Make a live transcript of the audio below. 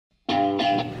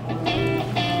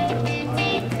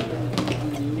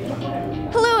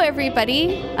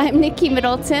everybody. I'm Nikki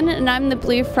Middleton, and I'm the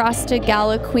Blue Frosted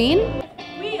Gala Queen.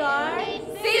 We are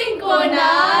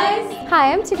synchronized.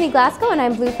 Hi, I'm Tiffany Glasgow, and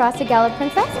I'm Blue Frosted Gala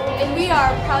Princess. And we are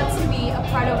proud to be a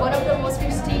part of one of the most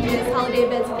prestigious holiday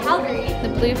events in Calgary. The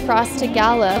Blue Frosted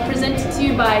Gala. Presented to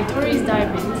you by Dori's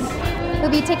Diamonds. Will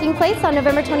be taking place on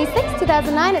November 26,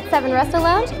 2009 at 7 Resto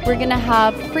Lounge. We're going to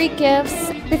have free gifts.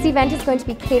 This event is going to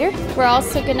be catered. We're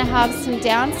also going to have some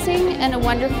dancing and a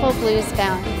wonderful blues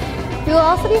band. We will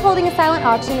also be holding a silent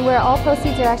auction where all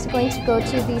proceeds are actually going to go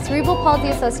to the Cerebral Palsy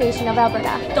Association of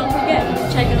Alberta. Don't forget,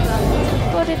 check us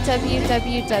out. Go to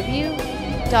www.dori.ca.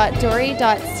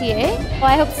 Well,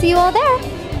 I hope to see you all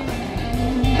there.